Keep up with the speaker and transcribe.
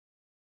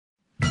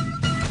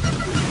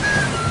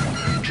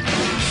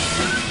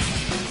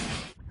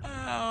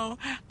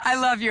I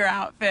love your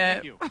outfit.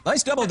 Thank you.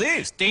 Nice double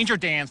Ds. Danger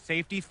Dan,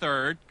 safety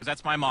third, because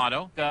that's my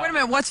motto. Wait a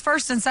minute, what's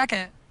first and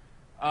second?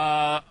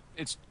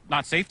 It's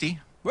not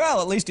safety.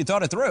 Well, at least you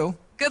thought it through.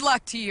 Good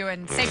luck to you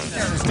and safety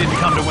third. Didn't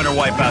come to winter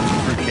wipeouts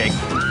and fruitcake.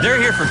 They're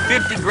here for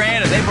 50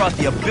 grand, and they brought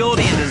the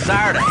ability and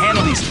desire to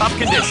handle these tough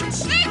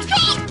conditions.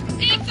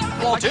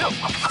 Ball two.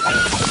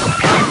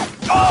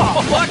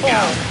 Oh, look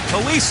out!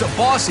 Police a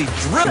bossy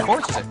drip. Of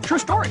course, it's a true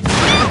story.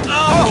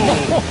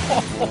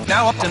 Oh.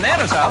 Now up to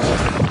Nana's house.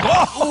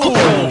 Oh.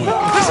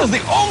 This is the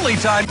only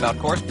time. Of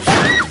course.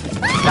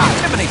 Now,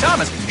 Tiffany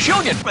Thomas,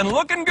 she'll get been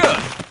looking good.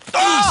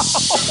 Oh!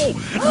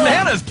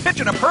 Nana's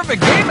pitching a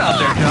perfect game out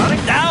there, Johnny.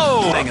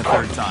 No! Thing a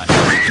third time.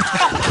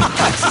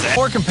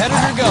 More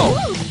competitor go.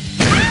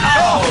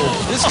 Oh!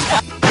 This is...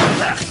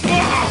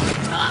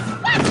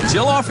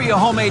 She'll offer you a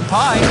homemade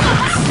pie.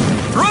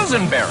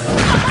 Rosenberry.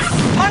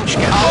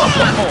 Munchkin.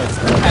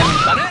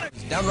 Oh!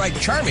 And downright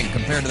charming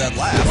compared to that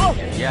laugh.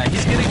 Yeah,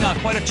 he's getting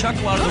quite a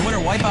chuckle out of the winter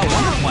wipeout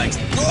wonder planks.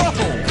 Oh!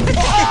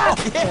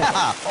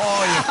 Yeah!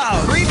 Oh, you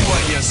reap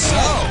what you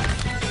sow.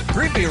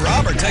 Creepy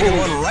Robert taking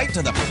one right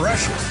to the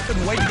pressure.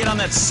 Couldn't wait to get on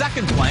that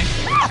second plank.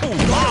 Oh,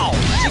 wow!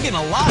 She's getting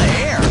a lot of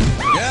air.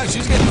 Yeah,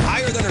 she's getting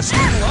higher than her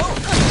student loan.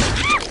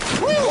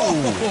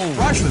 Woo!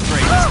 Rush with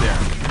greatness there.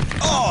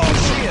 Oh,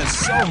 she is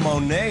so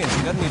Monet, and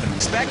she doesn't even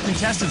expect.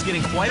 Contestants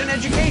getting quite an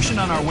education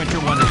on our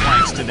winter wonder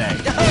planks today.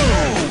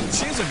 Oh,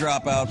 she's a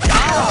dropout.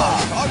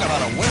 Oh, talk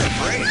about a winter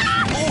break.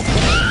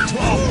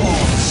 Oh,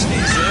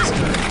 Jesus.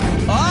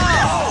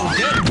 Oh,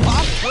 getting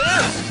pop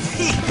quiz.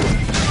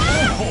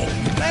 Oh,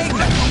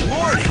 Magna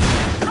Lordy.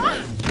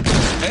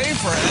 A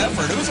for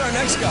effort. Who's our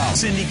next call?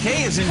 Cindy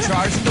Kay is in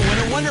charge of the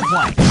winter wonder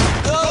plank.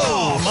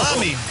 Oh,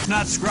 mommy.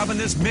 Not scrubbing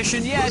this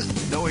mission yet,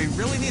 though he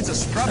really needs a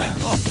scrubbing.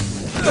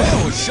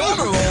 Oh,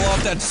 shoulder roll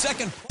off that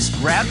second.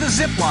 Grab the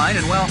zip line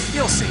and, well,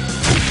 you'll see.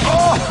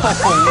 Oh,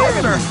 look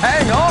at her.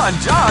 Hang on,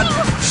 John.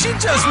 She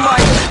just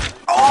might.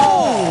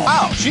 Oh,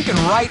 wow. She can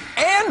write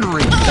and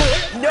read.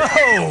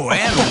 No!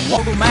 And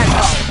local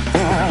madness.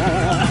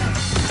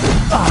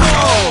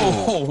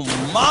 Oh,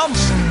 Mom.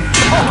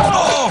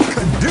 Oh,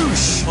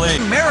 kadoosh.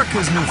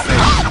 America's new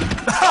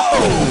favorite. Oh,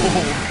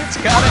 it's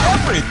got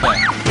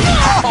everything.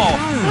 Oh,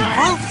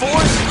 brute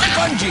force,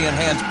 bungee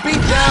enhanced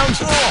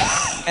beatdowns,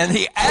 and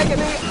the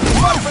agony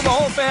fun for the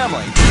whole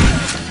family.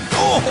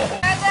 Oh,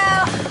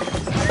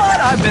 but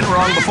I've been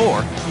wrong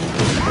before.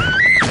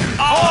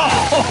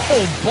 Oh,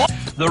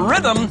 the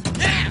rhythm.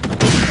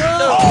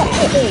 Oh,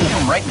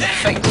 right in the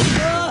face.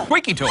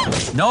 Squeaky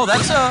toes. No,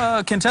 that's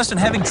a contestant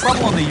having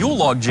trouble on the Yule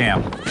log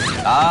jam.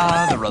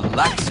 Ah, the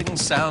relaxing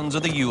sounds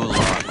of the Yule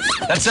log.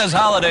 That says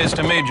holidays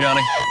to me,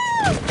 Johnny.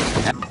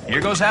 Here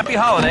goes Happy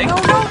Holiday. No.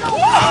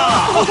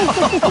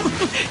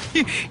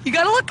 You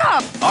gotta look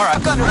up. All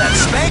right, under that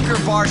spanker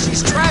bar,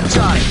 she's trapped,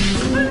 Johnny.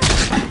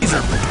 These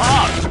are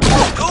pops.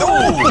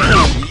 Oh,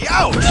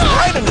 youch!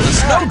 Right into the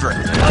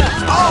snowdrift.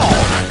 Oh!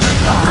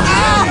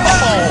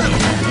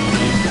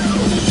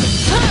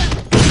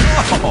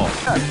 Oh!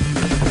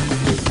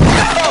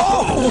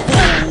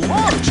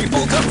 She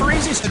pulled up for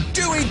easy. A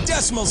Dewey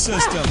Decimal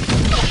System.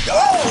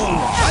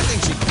 Oh! I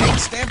think she cake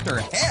stamped her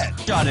head.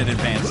 Shot in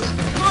advance.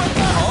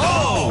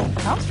 Oh!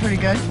 That was pretty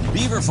good.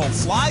 Beaverful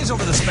flies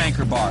over the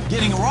spanker bar,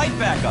 getting right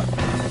back up.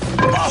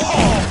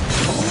 Oh!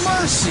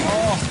 Mercy!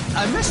 Oh,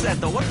 I missed that,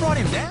 though. What brought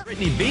him down?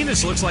 Brittany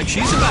Beavis looks like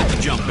she's about to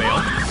jump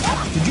bail.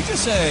 Did you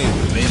just say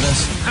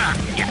Beavis?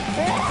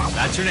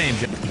 That's her name,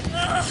 Jim.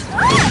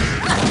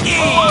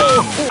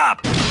 Oh!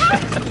 Up!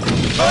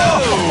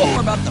 Oh!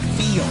 More about the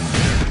feel.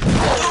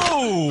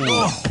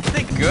 Oh!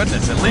 Thank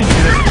goodness, at least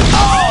you didn't.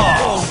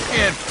 Oh!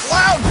 It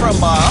plowed from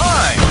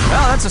behind.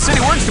 Well, that's the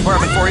city works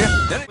department for you.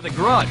 Did it with a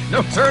grudge.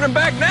 No turning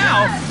back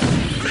now.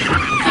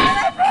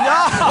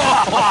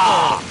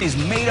 No! He's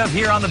made up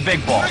here on the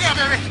big ball.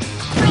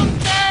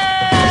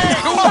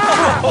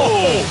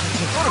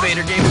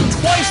 Motivator gave him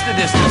twice the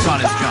distance on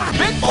his jump.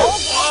 Big ball.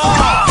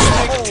 Oh!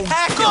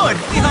 Good.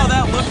 See how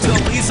that looked to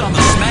Elise on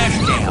the smash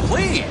cam.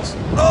 Please.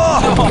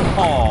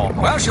 Oh!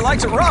 Well, she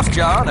likes it rough,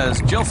 John.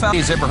 Has Jill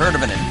Fallon's ever heard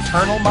of an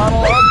internal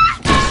monologue?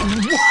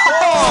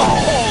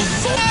 Whoa!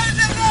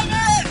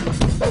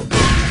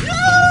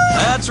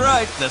 That's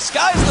right. The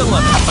sky's the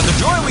limit. But the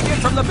joy we get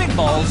from the big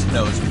balls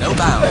knows no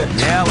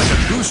bounds. Yeah, like a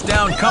goose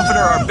down comforter,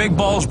 our big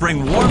balls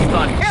bring warmth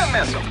on. Can't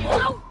miss them.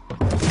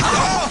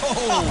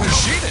 Oh!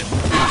 She did.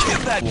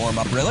 Give that warm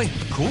up, really?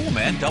 Cool,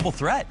 man. Double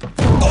threat.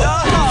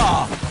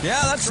 Oh!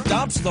 Yeah, that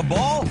stops the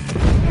ball.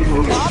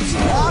 Pops the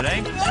ball.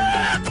 Today?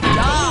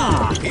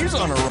 Ah! He's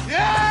on a roll.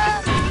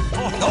 Yeah!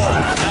 Oh!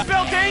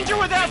 Spell danger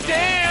without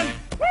Dan!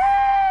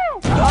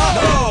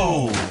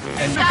 No!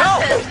 And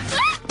go!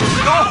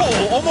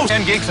 Oh, almost.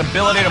 Dan Geek's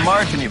ability to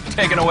march, and you've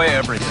taken away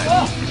everything.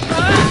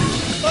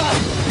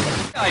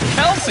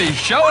 Kelsey's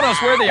showing us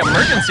where the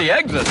emergency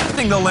exit is.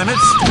 Testing the limits.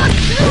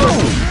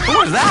 Who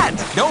was that?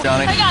 Don't,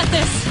 Johnny. I got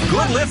this.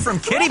 Good lift from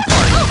Kitty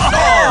Party.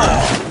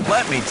 Oh!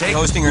 Let me take.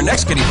 Hosting her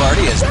next kitty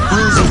party is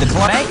cruising the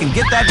bank and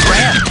get that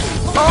grand.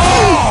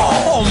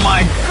 Oh! Oh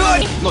my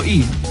good. Look,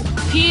 Eve.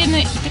 P and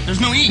There's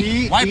no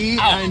E. Wipe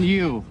out.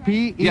 P-E-N-U.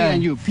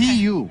 P-E-N-U.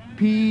 P-U.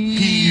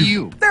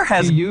 P-U. There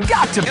has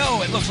got to be.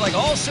 Oh, it looks like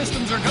all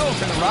systems are go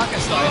for the rocket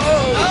side.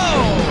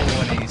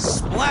 Oh, and he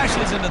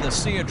splashes into the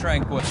Sea of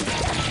Tranquility.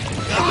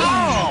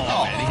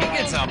 Oh, and he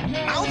gets a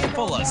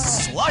mouthful of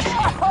slush.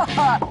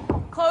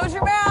 Close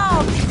your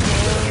mouth.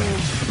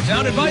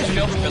 Sound advice,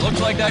 Phil. If it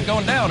looks like that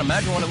going down,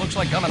 imagine what it looks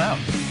like coming out.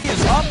 He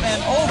is up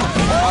and over.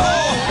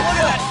 Oh, look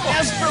at that,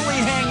 desperately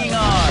hanging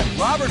on.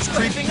 Robert's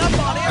creeping up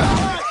on him.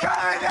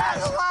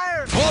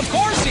 Well, of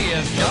course he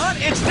is, John.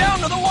 It's down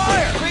to the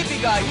wire.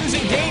 Creepy guy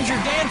using Danger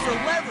Dan for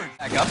leverage.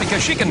 Back up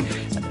because she can...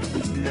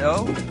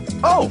 No.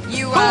 Oh,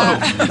 You,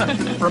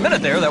 Hulu. For a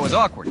minute there, that was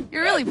awkward.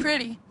 You're really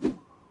pretty.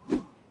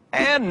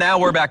 And now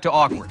we're back to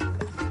awkward.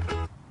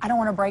 I don't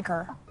want to break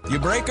her. You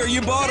break her,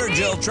 you bought her,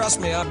 Jill. Trust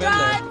me, I've been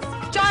there.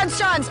 Johns.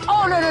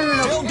 Oh, no.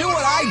 Jill, do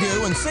what I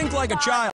do and think like a child.